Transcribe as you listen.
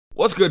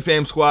What's good,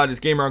 fam squad? It's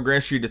Gamer on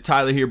Grand Street. It's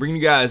Tyler here, bringing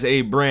you guys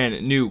a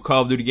brand new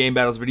Call of Duty Game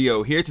Battles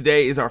video. Here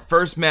today is our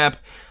first map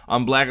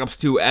on Black Ops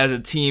 2 as a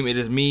team. It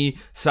is me,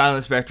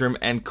 Silent Spectrum,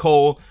 and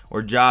Cole,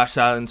 or Josh,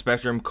 Silent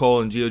Spectrum, Cole,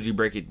 and GOG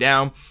Break It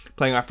Down.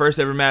 Playing our first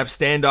ever map,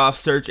 Standoff,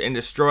 Search, and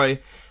Destroy.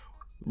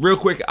 Real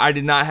quick, I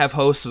did not have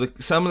hosts, so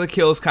some of the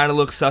kills kind of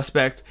look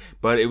suspect,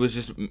 but it was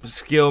just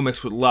skill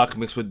mixed with luck,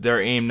 mixed with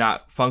their aim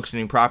not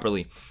functioning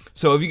properly.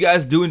 So if you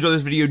guys do enjoy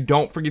this video,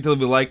 don't forget to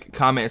leave a like,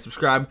 comment, and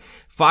subscribe.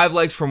 5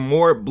 likes for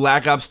more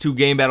Black Ops 2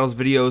 Game Battles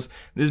videos.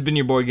 This has been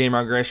your boy Gamer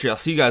on Grand Street. I'll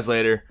see you guys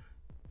later.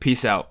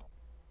 Peace out.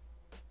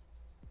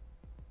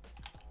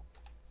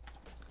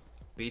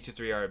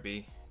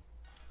 B23RB.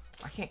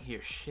 I can't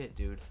hear shit,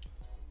 dude.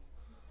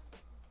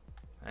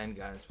 And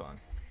guy in spawn.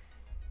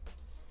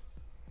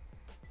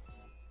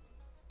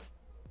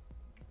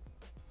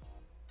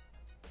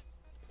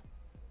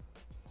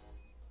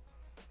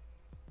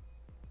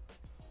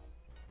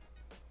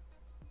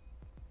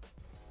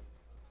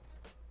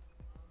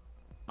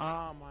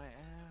 Oh, my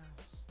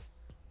ass.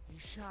 He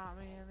shot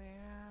me in the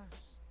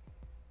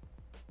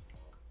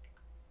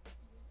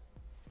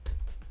ass.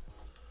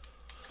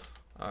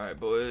 Alright,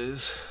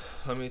 boys.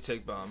 Let me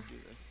take bomb.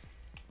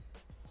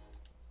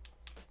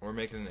 We're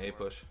making an A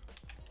push.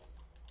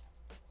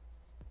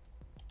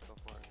 Go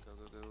for it. Go.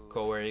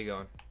 Cole, where are you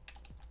going?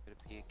 Get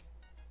a peek.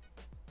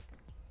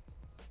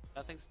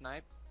 Nothing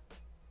snipe.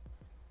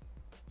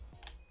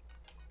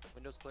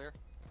 Windows clear.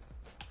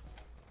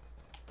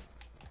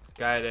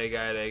 Guy at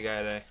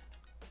A.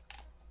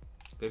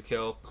 Good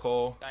kill.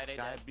 Cole.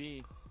 Guy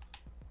B.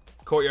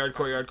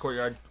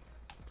 Courtyard.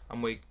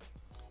 I'm weak.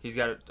 He's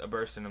got a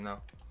burst in him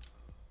now.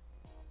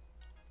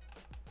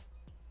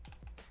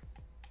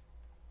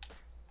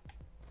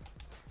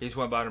 He's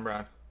one bottom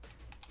brown.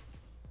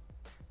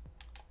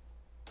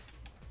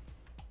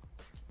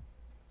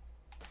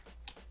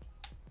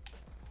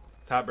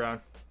 Top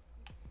brown.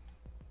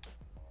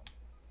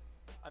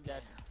 I'm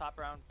dead. Top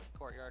round.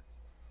 Courtyard.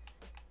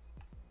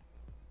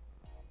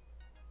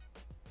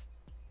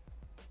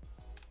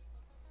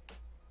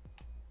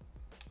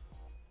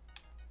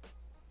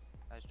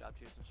 Nice job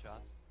choosing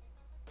shots.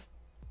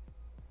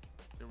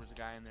 There was a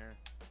guy in there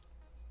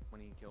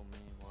when he killed me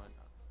and whatnot.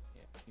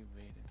 Yeah, he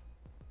made it.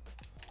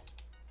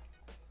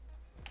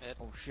 Mid.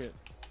 Oh shit.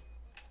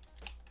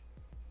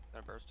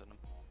 Gonna burst in him.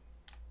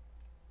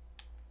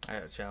 I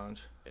got a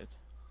challenge. It's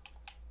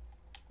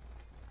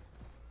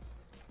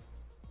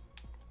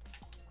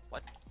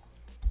What?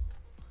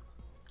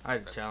 I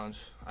had a challenge.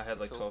 I had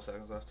like Cool. 12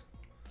 seconds left.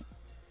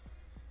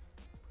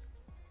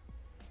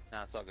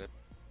 Nah, it's all good.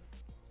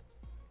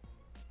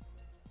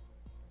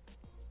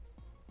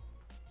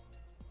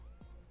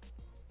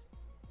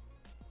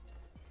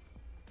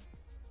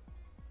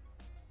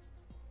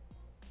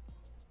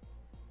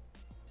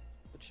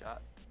 Good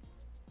shot.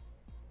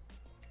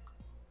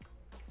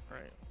 right.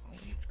 I'm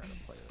gonna try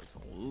to play this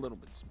a little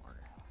bit smarter.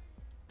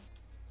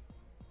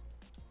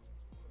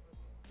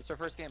 It's our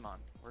first game on.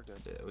 We're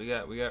good.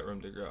 Yeah, we got room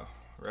to grow.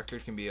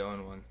 Record can be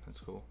 0-1. That's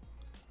cool.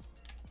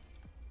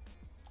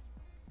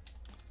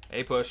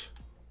 A push.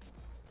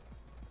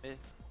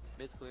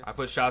 Mid's clear. I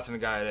put shots in the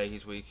guy at A.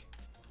 He's weak.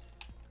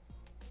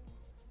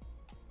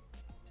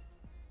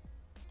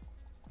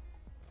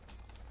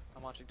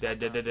 I'm watching. Dead.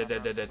 Top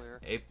round's clear.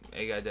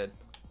 A guy dead.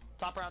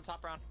 Top round.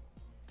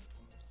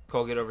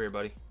 Cole, get over here,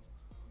 buddy.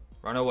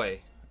 Run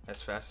away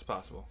as fast as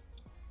possible.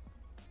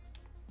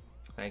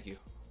 Thank you.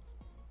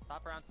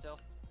 Top round still.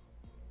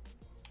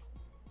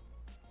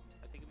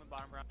 I think I'm in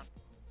bottom round.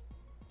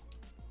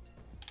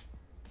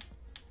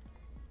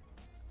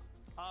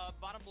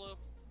 Bottom blue.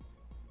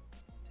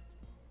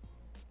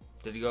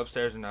 Did he go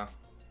upstairs or no?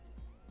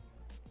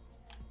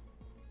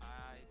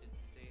 I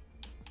didn't see.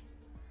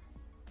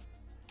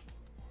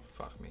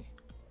 Fuck me.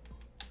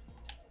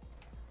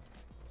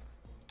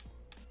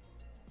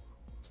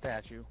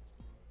 Statue.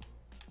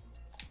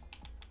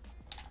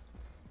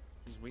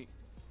 He's weak.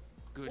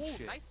 Good Ooh,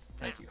 shit. nice.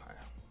 Thank you.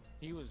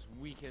 He was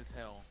weak as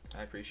hell.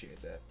 I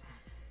appreciate that.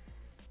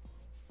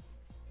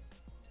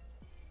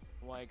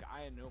 Like,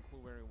 I had no clue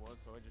where he was,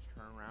 so I just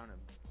turned around and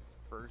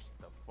burst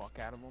the fuck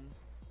out of him.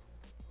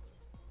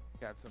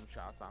 Got some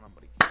shots on him,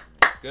 but he killed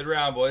me. Good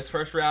round, boys.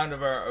 First round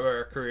of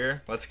our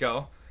career. Let's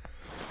go.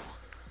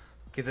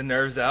 Get the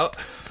nerves out.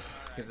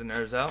 Get the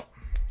nerves out.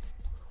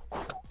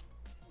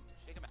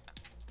 Shake him out.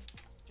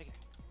 Shake it.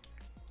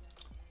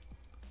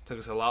 Took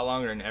us a lot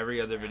longer than every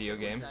other video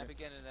game. Snipe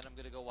again, and then I'm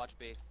gonna go watch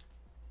B.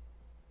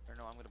 Or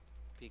no, I'm gonna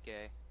peek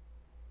A.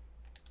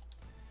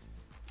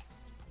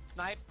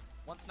 Snipe.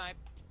 One snipe.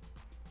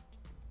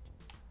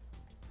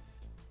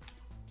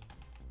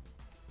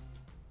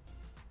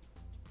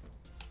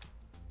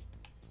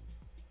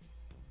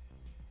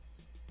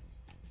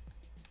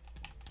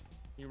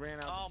 He ran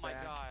out Oh the my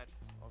back god.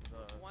 of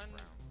the One-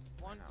 brown.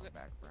 one Ran out gl- the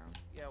back brown.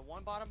 Yeah,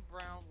 one bottom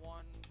brown,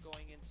 one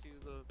going into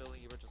the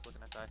building you were just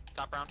looking at. Guy.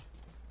 Top brown.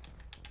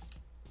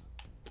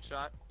 Good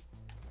shot.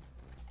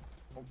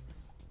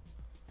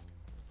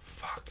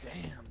 Fuck. Damn,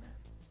 man.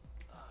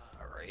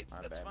 Alright,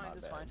 My that's bad, fine, my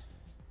that's bad. fine.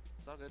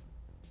 It's all good.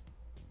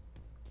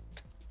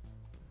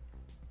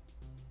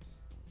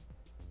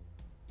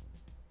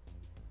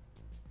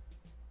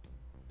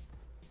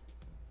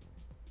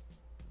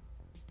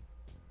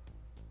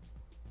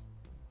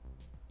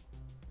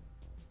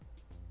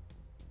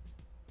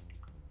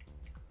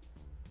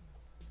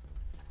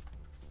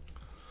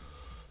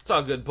 It's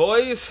all good,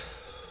 boys.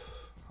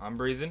 I'm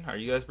breathing. Are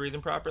you guys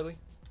breathing properly?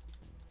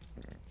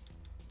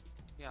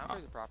 Yeah, I'm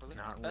breathing properly.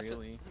 Not best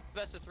really. It's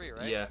best of 3,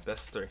 right? Yeah,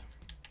 best of 3.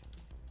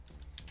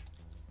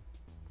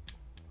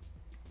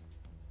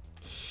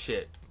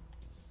 Shit.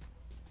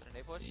 An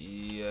A push?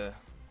 Yeah.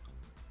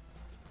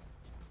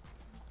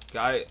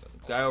 Guy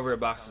over at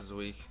box is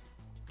weak.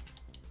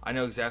 I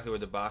know exactly where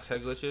the box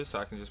head glitch is, so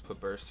I can just put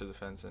burst to the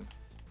fence in.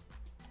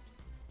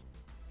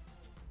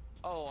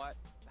 Oh, how did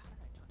I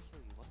not kill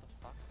you? What the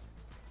fuck?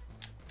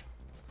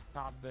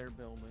 Top their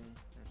building,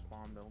 their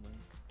spawn building.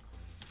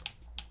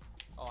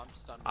 Oh, I'm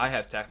stunned. I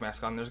have tac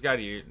mask on. There's a guy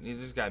to you.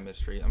 There's a guy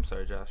mid-street. I'm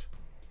sorry, Josh.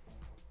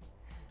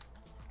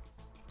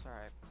 It's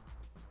alright.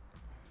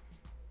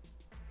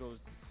 Goes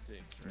to 6,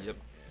 right? Yep.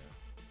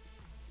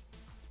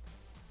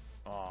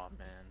 Yeah. Oh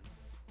man.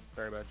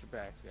 Sorry about your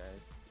backs,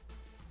 guys.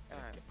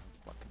 Alright. Get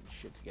my fucking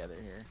shit together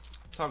here.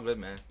 It's all good,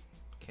 man.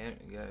 Can't,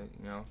 you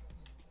know.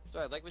 It's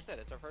alright, like we said,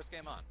 it's our first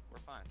game on. We're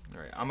fine.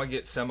 All right, I'm gonna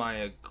get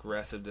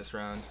semi-aggressive this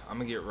round. I'm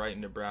gonna get right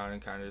into Brown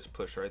and kind of just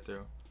push right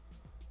through.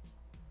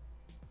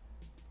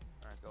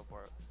 Alright, go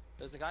for it.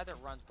 There's a guy that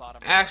runs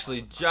bottom.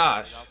 Actually,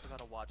 Josh. You also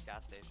gotta watch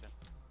gas station.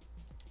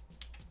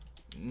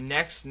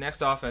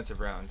 Next offensive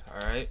round. All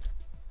right.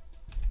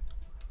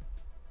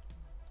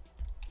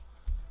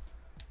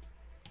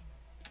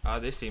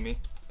 They see me.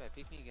 Okay,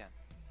 peek me again.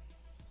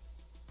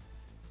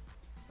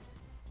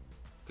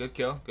 Good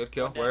kill. Good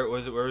kill. Okay. Where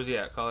was it? Where was he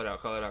at? Call it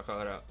out. Call it out.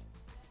 Call it out.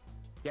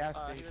 Gas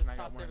He station. was I top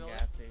got one there building.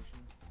 gas station.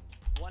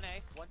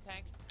 1A, 1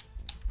 tank.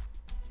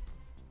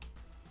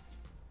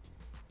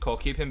 Cole,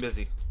 keep him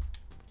busy.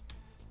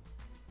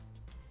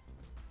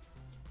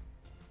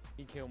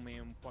 He killed me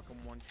in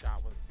fucking one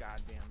shot with a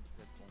goddamn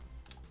pistol.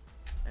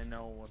 And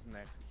no, it wasn't the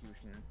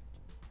executioner.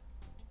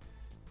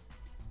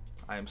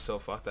 I am so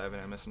fucked. I have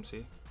an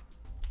MSMC.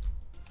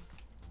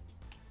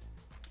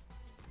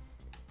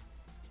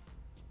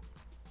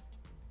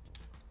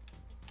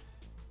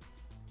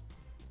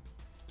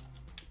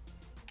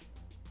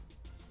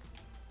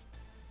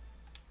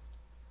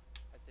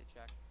 I'd say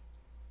check.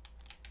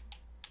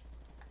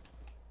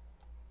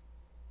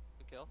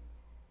 Good kill.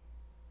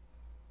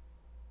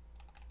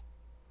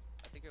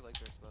 I think your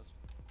legs are exposed.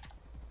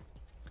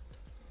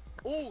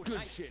 Oh, Good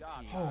nice shit,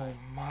 shot. team. Oh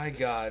my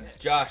God,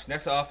 Josh.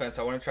 Next offense,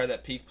 I want to try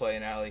that peak play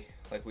in alley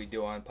like we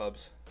do on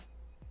pubs,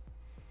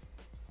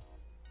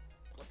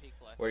 What peek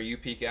play? where you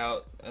peek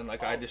out and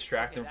like I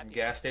distract okay, him that from peek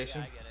gas play.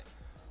 station. Yeah, I get it.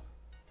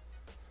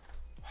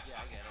 Yeah,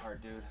 I get it.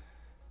 Hard, dude.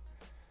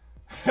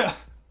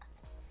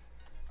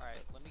 Alright,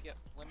 let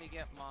me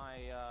get my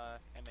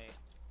M8.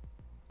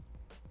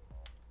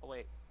 Oh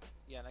wait.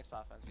 Yeah, next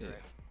offense, you're Yeah.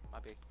 right.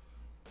 Might be.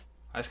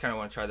 I just kind of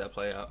want to try that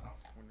play out.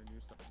 I'm gonna do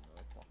something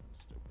really fucking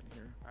stupid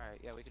here. Alright,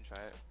 yeah, we can try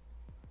it.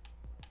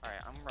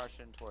 Alright, I'm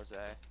rushing towards A.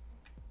 Get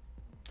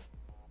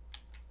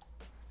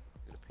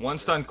a peek One at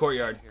stun this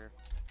courtyard. here.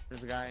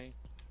 There's a guy.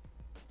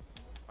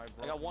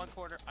 I got one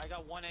corner. I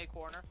got 1A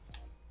corner.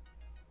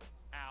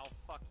 Ow,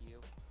 fuck you.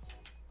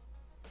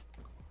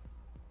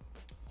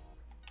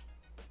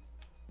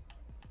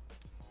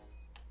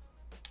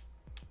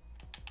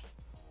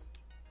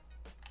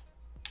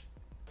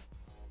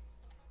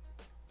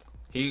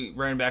 He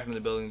ran back into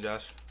the building,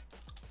 Josh.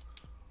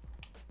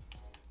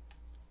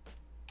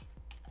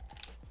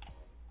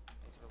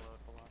 Thanks for the load,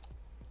 hold on.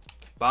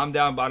 Bomb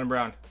down, bottom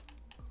brown.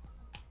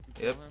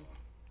 You Yep. kill him?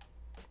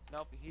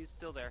 Nope, he's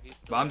still there. He's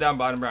still Bomb there. down,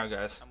 bottom brown,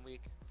 guys. I'm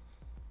weak.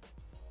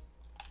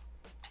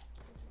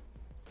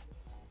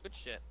 Good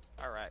shit.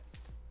 Alright.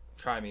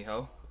 Try me,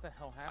 ho. What the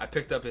hell I happened?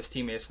 picked up his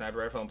teammate's sniper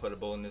rifle and put a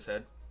bullet in his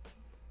head.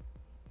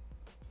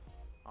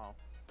 Oh.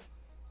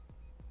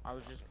 I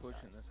was just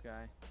pushing this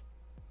guy.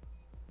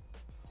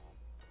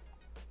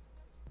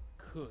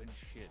 Good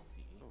shit,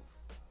 T.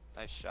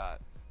 Nice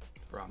shot.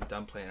 Bro, I'm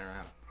done playing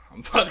around.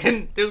 I'm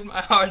fucking, dude,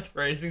 my heart's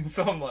racing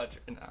so much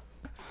right now.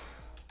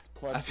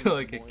 Clutch I feel season,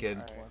 like a boys. kid.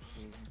 Clutch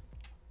season.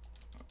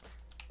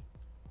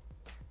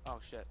 Oh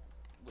shit.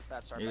 With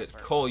that start. You're good.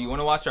 Cole, you want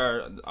to watch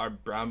our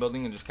brown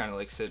building and just kind of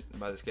like sit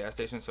by this gas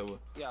station so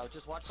Yeah,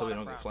 just watch. we bottom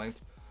don't brown. get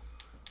flanked?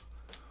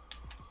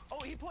 Oh,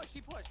 he pushed.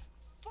 He pushed.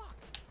 Fuck.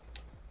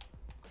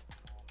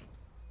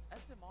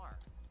 SMR.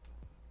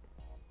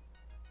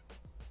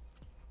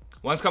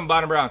 One's coming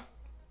bottom brown.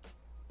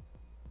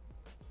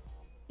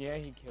 Yeah,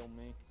 he killed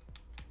me.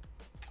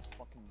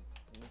 Fucking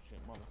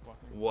bullshit,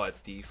 motherfucker.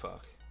 What the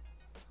fuck?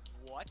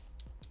 What?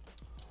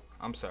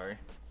 I'm sorry.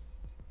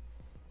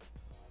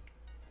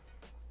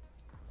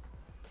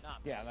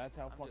 Not Yeah, me. that's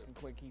how I'm fucking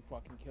quick he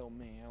fucking killed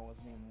me. I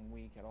wasn't even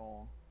weak at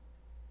all.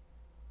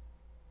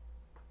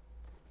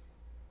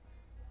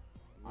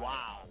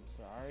 Wow. I'm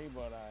sorry,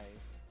 but I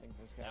think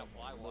this guy's That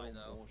a YY little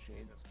though. bullshit.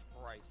 Jesus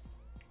Christ.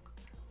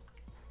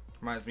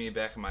 Reminds me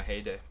back in my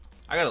heyday.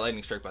 I got a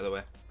lightning strike, by the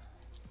way.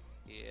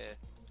 Yeah.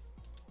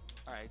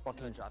 Alright, I'm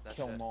Fucking gonna drop that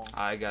kill shit. them all.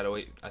 I gotta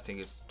wait. I think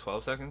it's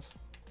 12 seconds.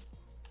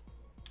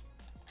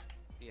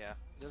 Yeah.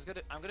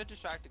 I'm gonna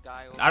distract the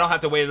guy over. I don't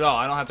have to wait at all.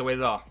 I don't have to wait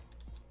at all.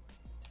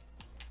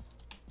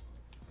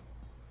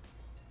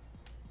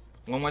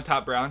 One went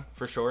top brown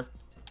for sure,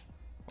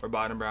 or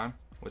bottom brown.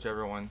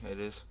 Whichever one it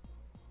is.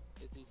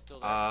 Is he still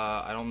there?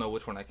 I don't know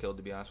which one I killed,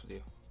 to be honest with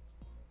you.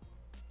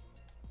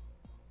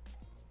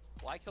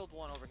 Well, I killed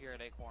one over here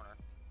at A corner.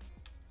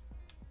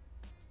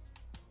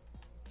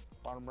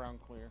 Bottom brown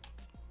clear.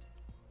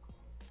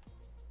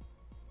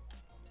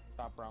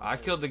 Top brown. I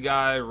clear. killed the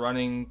guy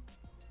running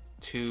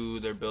to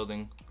their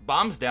building.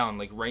 Bomb's down,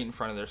 like right in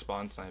front of their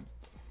spawn snipe.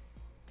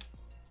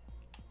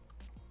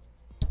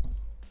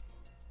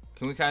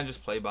 Can we kind of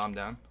just play bomb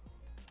down?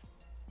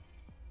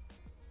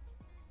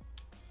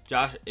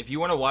 Josh, if you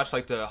want to watch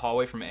like the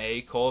hallway from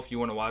A, Cole, if you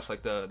want to watch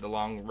like the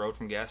long road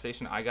from gas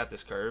station, I got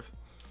this curve.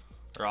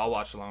 Or I'll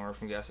watch the long road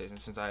from gas station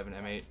since I have an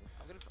M8.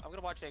 I'm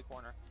gonna watch A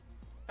corner.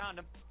 Found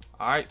him.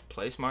 Alright,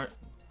 play smart.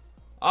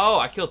 Oh,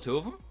 I killed 2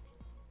 of them?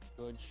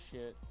 Good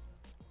shit.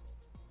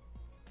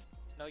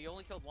 No, you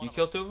only killed one. You of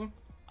killed them. 2 of them?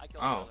 I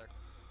killed Oh. the other.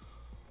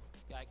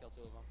 Yeah, I killed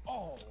 2 of them.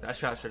 Oh. That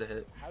shot should have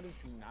hit. How did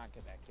you not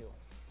get that kill?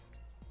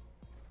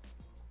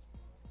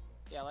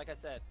 Yeah, like I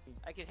said,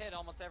 I could hit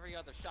almost every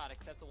other shot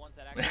except the ones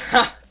that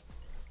actually.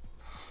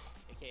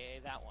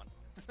 AKA that one.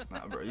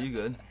 Nah, bro, you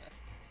good.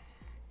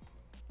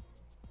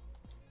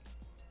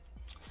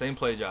 Same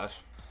play, Josh.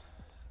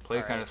 Play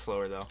All kind right. of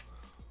slower though.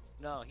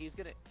 No, he's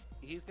gonna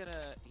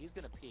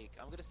peek.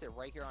 I'm gonna sit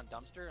right here on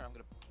dumpster and I'm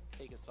gonna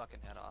take his fucking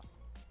head off.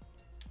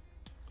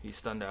 He's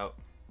stunned out.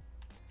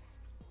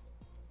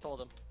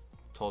 Told him.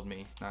 Told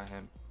me, not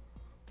him.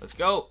 Let's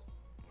go.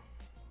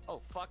 Oh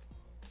fuck.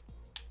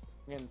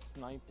 I'm getting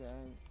sniped at.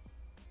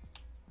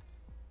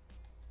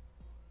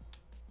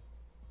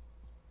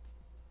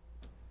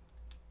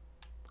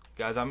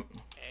 Guys, I'm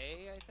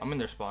A, I think. in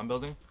their spawn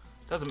building.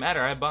 Doesn't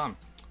matter, I have bomb.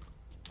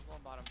 I'm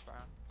going bottom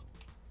brown.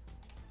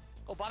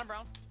 Oh, bottom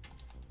brown.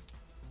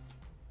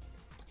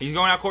 He's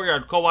going out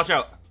courtyard. Cole, watch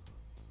out.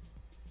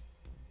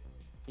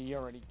 He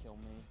already killed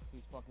me.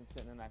 He's fucking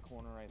sitting in that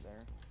corner right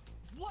there.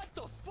 What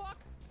the fuck?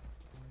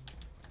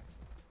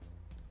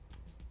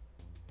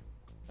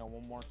 No,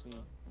 one more C. You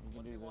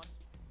can do 1v1. this.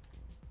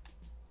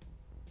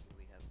 Do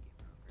we have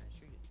Gamer on Grand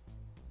Street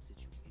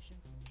situation?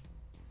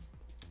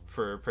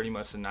 For pretty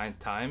much the 9th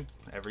time,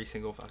 every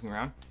single fucking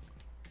round.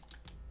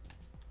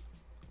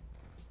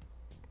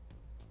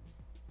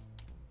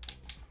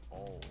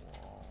 Oh.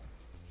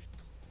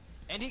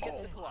 And he gets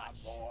the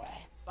clutch. Boy.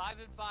 5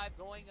 and 5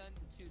 going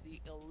into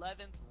the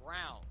 11th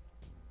round.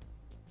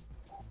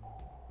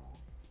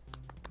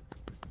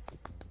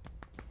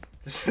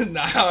 This is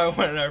not how I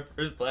wanted our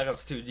first Black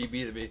Ops 2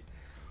 GB to be.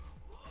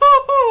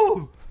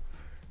 Woohoo!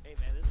 Hey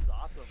man, this is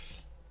awesome.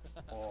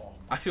 Oh.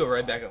 I feel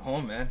right back at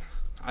home, man.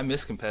 I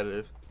miss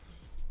competitive.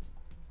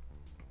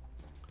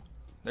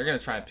 They're gonna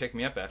try and pick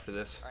me up after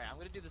this. Alright, I'm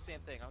gonna do the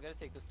same thing. I'm gonna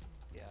take this.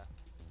 Yeah.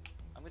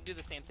 I'm gonna do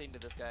the same thing to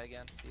this guy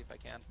again. See if I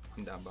can.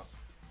 I'm down, bro.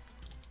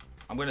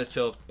 I'm gonna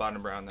chill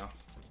bottom brown though.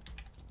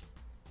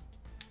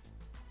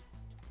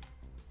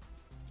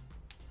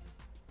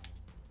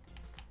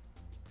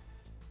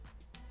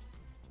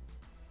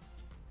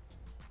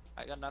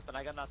 I got nothing.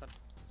 I got nothing.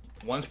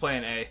 One's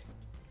playing A.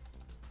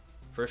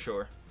 For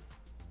sure.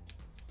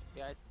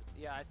 Yeah,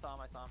 I saw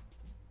him. I saw him.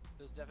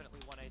 There's definitely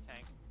one A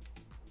tank.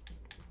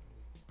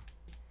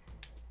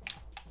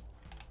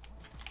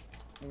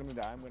 I'm gonna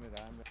die. I'm gonna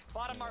die.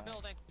 Bottom our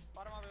building.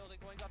 Bottom our building.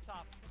 Going up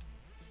top.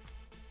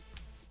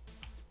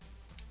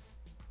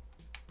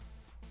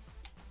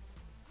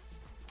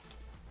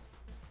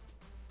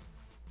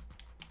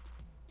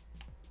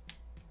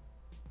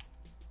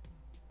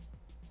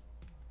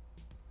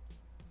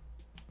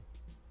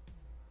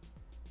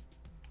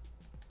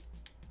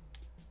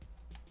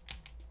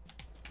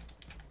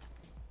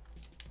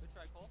 Good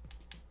try, Cole.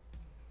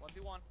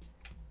 1v1.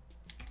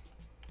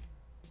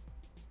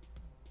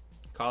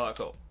 Call out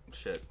Cole.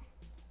 Shit.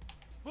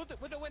 Moved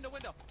it. Window.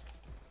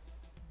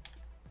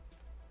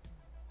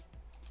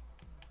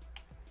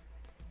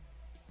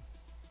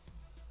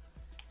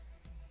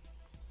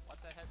 Watch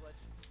that head ledge.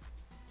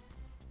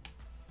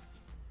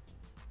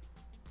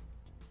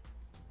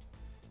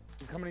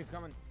 He's coming.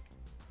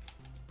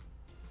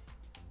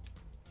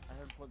 I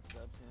heard footsteps,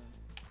 man.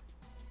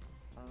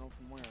 I don't know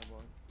from where,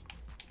 but.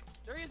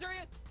 There he is.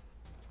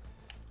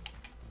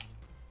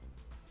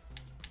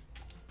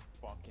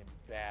 Fucking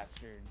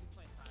bastard. He's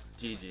playing time.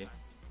 GG.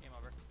 Game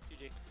over.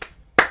 GG.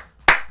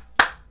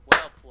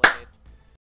 Well played.